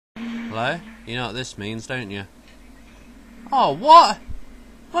Hello? You know what this means, don't you? Oh, what?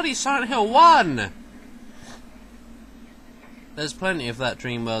 Bloody Silent Hill 1! There's plenty of that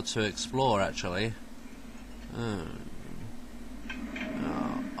dream world to explore, actually.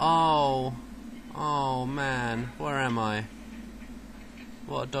 Oh man, where am I?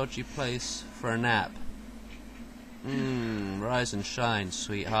 What a dodgy place for a nap. Rise and shine,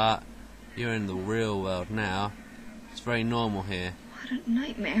 sweetheart. You're in the real world now. It's very normal here. What a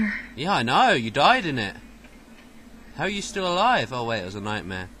nightmare. Yeah, I know, you died in it. How are you still alive? Oh wait, it was a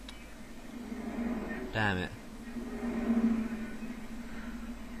nightmare. Damn it.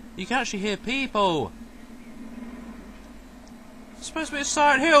 You can actually hear people! It's supposed to be a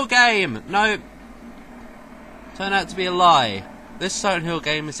Silent Hill game! Nope. Turned out to be a lie. This Silent Hill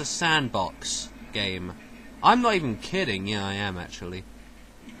game is a sandbox game. I'm not even kidding. Yeah, I am actually.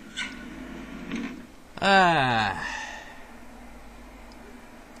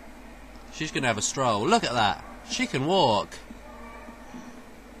 She's gonna have a stroll. Look at that. She can walk.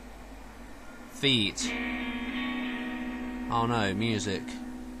 Feet. Oh no, music.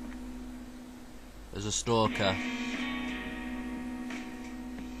 There's a stalker.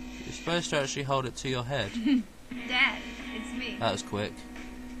 You're supposed to actually hold it to your head. Dad, it's me. That was quick.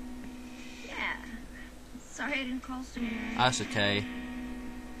 Yeah. Sorry I didn't call sooner. That's okay.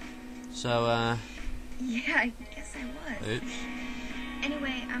 So, Yeah, I guess I was. oops.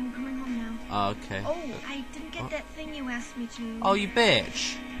 Anyway, I'm coming home now. Oh, okay. Oh, I didn't get that thing you asked me to. Oh, you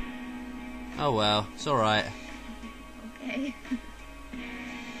bitch. Oh well, it's alright. Okay.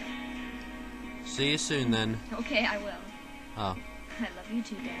 See you soon then. Okay, I will. Oh. I love you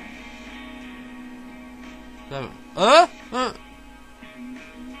too, Dad. Don't.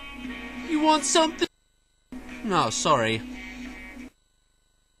 You want something? No, sorry.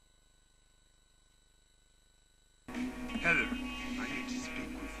 Heather, I need to speak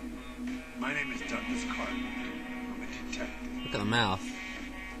with you. My name is Douglas Carter. I'm a detective. Look at the mouth.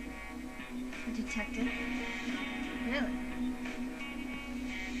 A detective? Really?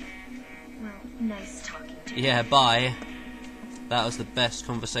 Well, nice talking to you. Yeah, bye. That was the best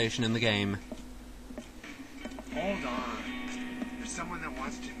conversation in the game. Hold on. There's someone that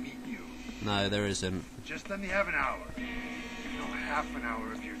wants to meet you. No, there isn't. Just let me have an hour. No, half an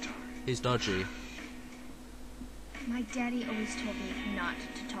hour of your time. He's dodgy. My daddy always told me not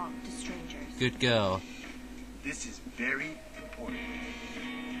to talk to strangers. Good girl. This is very important.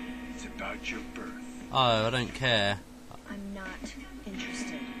 It's about your birth. Oh, I don't care. I'm not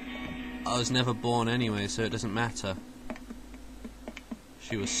interested. I was never born anyway, so it doesn't matter.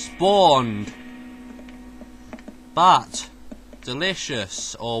 She was spawned. But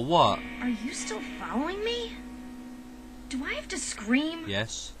delicious, or what? Are you still following me? Do I have to scream?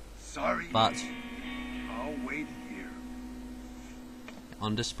 Yes, Sorry. but I'll wait here.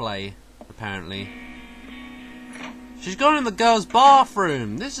 on display, apparently. She's gone in the girls'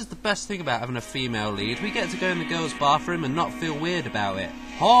 bathroom. This is the best thing about having a female lead. We get to go in the girls' bathroom and not feel weird about it.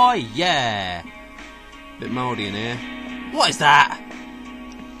 Oh yeah! Bit mouldy in here. What is that?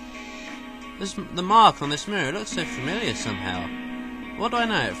 There's the mark on this mirror. It looks so familiar somehow. What do I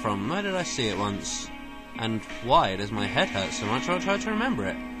know it from? Where did I see it once? And why does my head hurt so much? I'll try to remember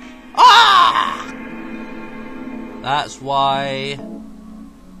it. Ah! That's why.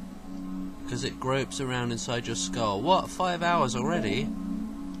 Because it gropes around inside your skull. What? 5 hours already?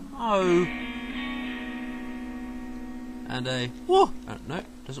 Oh. And a... Whoa! Oh, no,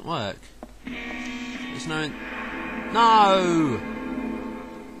 doesn't work. There's no... No!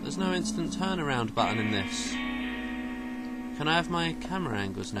 There's no instant turnaround button in this. Can I have my camera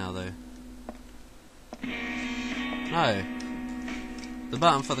angles now, though? No. The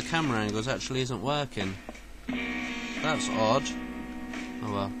button for the camera angles actually isn't working. That's odd.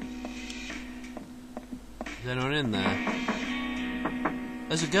 Oh well. Is anyone in there?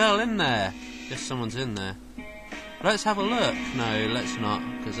 There's a girl in there! Guess someone's in there. Let's have a look. No, let's not,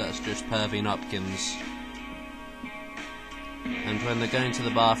 because that's just pervy Nopkins. And when they're going to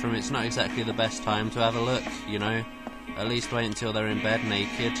the bathroom, it's not exactly the best time to have a look, you know. At least wait until they're in bed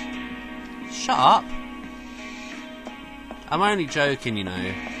naked. Shut up! I'm only joking, you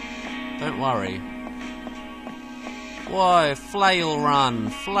know. Don't worry. Whoa, flail run,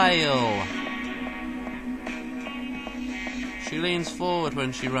 flail! She leans forward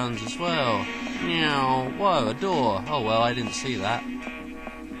when she runs as well. Meow. Whoa, a door. Oh well, I didn't see that.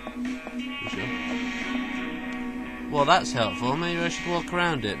 You sure? Well, that's helpful. Maybe I should walk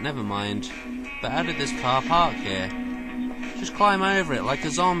around it. Never mind. But how did this car park here? Just climb over it like a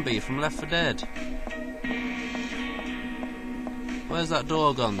zombie from Left 4 Dead. Where's that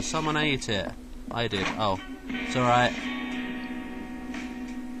door gone? Someone ate it. I did. Oh, it's alright.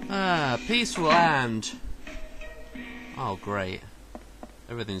 Ah, peaceful land. Oh, great.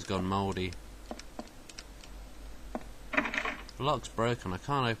 Everything's gone mouldy. The lock's broken. I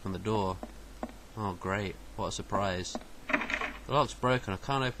can't open the door. Oh, great. What a surprise. The lock's broken. I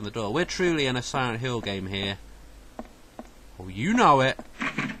can't open the door. We're truly in a Silent Hill game here. Oh, you know it.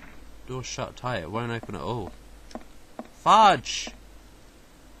 Door's shut tight. It won't open at all. Fudge!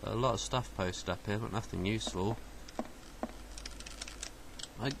 A lot of stuff posted up here, but nothing useful.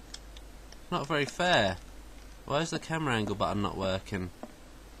 Not very fair. Why is the camera angle button not working?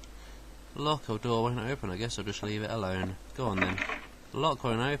 The lock or door won't open. I guess I'll just leave it alone. Go on then. The lock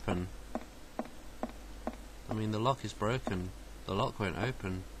won't open. I mean, the lock is broken. The lock won't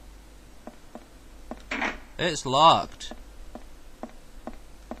open. It's locked.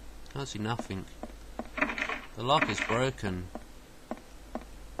 Can't see nothing. The lock is broken.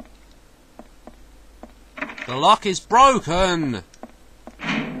 The lock is broken!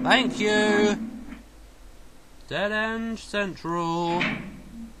 Thank you! Dead End Central.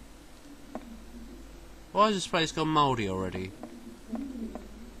 Why has this place gone mouldy already?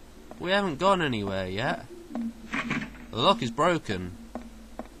 We haven't gone anywhere yet. The lock is broken.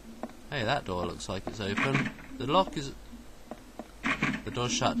 Hey, that door looks like it's open. The lock is... The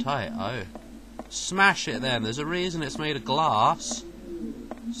door's shut tight. Oh. Smash it then. There's a reason it's made of glass.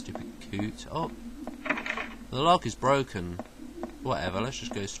 Stupid coot. Oh. The lock is broken. Whatever, let's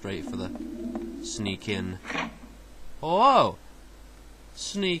just go straight for the sneak in. Oh!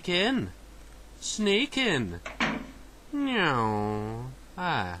 Sneak in! Sneak in! Meow.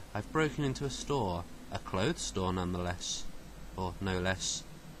 Ah, I've broken into a store. A clothes store nonetheless. Or no less.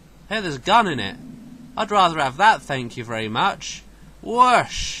 Hey, there's a gun in it! I'd rather have that, thank you very much.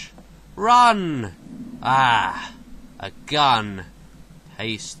 Whoosh! Run! Ah! A gun.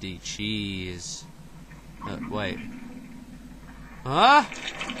 Pasty cheese. Wait. Huh?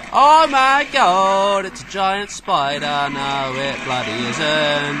 Oh my god, it's a giant spider. No, it bloody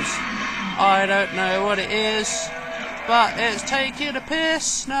isn't. I don't know what it is, but it's taking a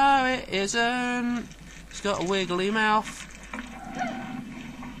piss. No, it isn't. It's got a wiggly mouth.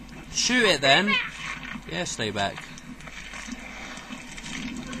 Shoot it then. Yeah, stay back.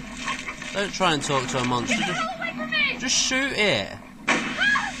 Don't try and talk to a monster. Just shoot it.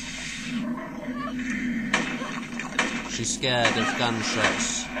 She's scared of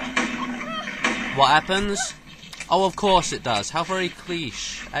gunshots. What happens? Oh, of course it does. How very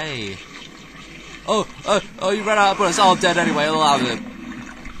cliche. Hey. Oh, you ran out of bullets. Oh, I'm dead anyway. I'll have it.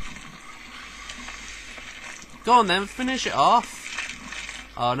 Go on then, finish it off.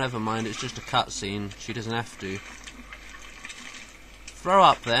 Oh, never mind. It's just a cutscene. She doesn't have to. Throw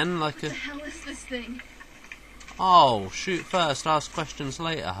up then, like a... What the hell is this thing? Oh, shoot first, ask questions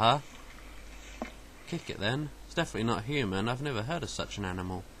later, huh? Kick it then. It's definitely not human. I've never heard of such an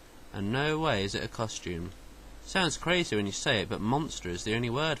animal. And no way is it a costume. Sounds crazy when you say it, but monster is the only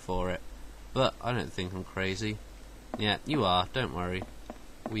word for it. But I don't think I'm crazy. Yeah, you are, don't worry.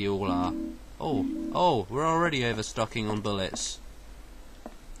 We all are. Oh, we're already overstocking on bullets.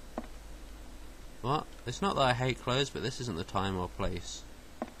 What? It's not that I hate clothes, but this isn't the time or place.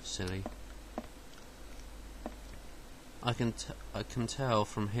 Silly. I can tell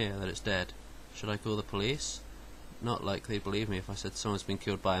from here that it's dead. Should I call the police? Not like they'd believe me if I said someone's been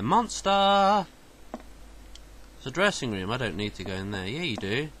killed by a monster! It's a dressing room, I don't need to go in there. Yeah, you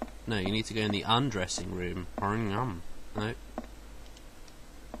do. No, you need to go in the undressing room. No.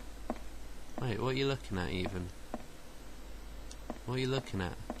 Wait, what are you looking at even? What are you looking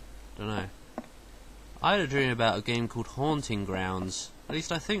at? Dunno. I had a dream about a game called Haunting Grounds. At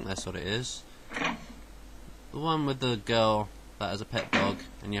least I think that's what it is. The one with the girl that has a pet dog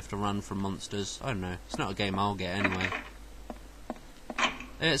and you have to run from monsters. I don't know. It's not a game I'll get anyway.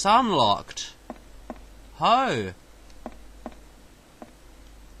 It's unlocked. Ho!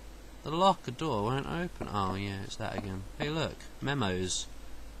 The locker door won't open. Oh yeah, it's that again. Hey look, memos.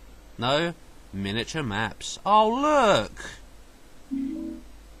 No, miniature maps. Oh look!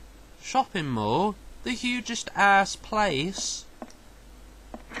 Shopping mall? The hugest ass place?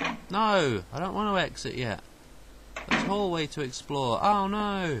 No, I don't want to exit yet. There's hallway to explore. Oh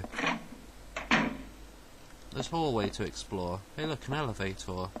no! There's hallway to explore. Hey look, an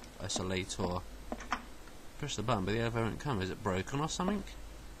elevator. Isolator. Push the button but the elevator won't come. Is it broken or something?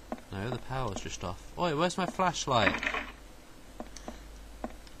 No, the power's just off. Oi, where's my flashlight?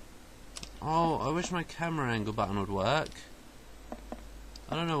 Oh, I wish my camera angle button would work.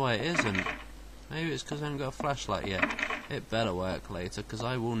 I don't know why it isn't. Maybe it's because I haven't got a flashlight yet. It better work later, because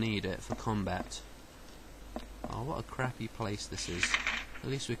I will need it for combat. Oh, what a crappy place this is. At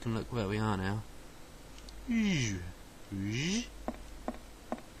least we can look where we are now.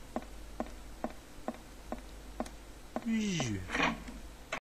 Phew.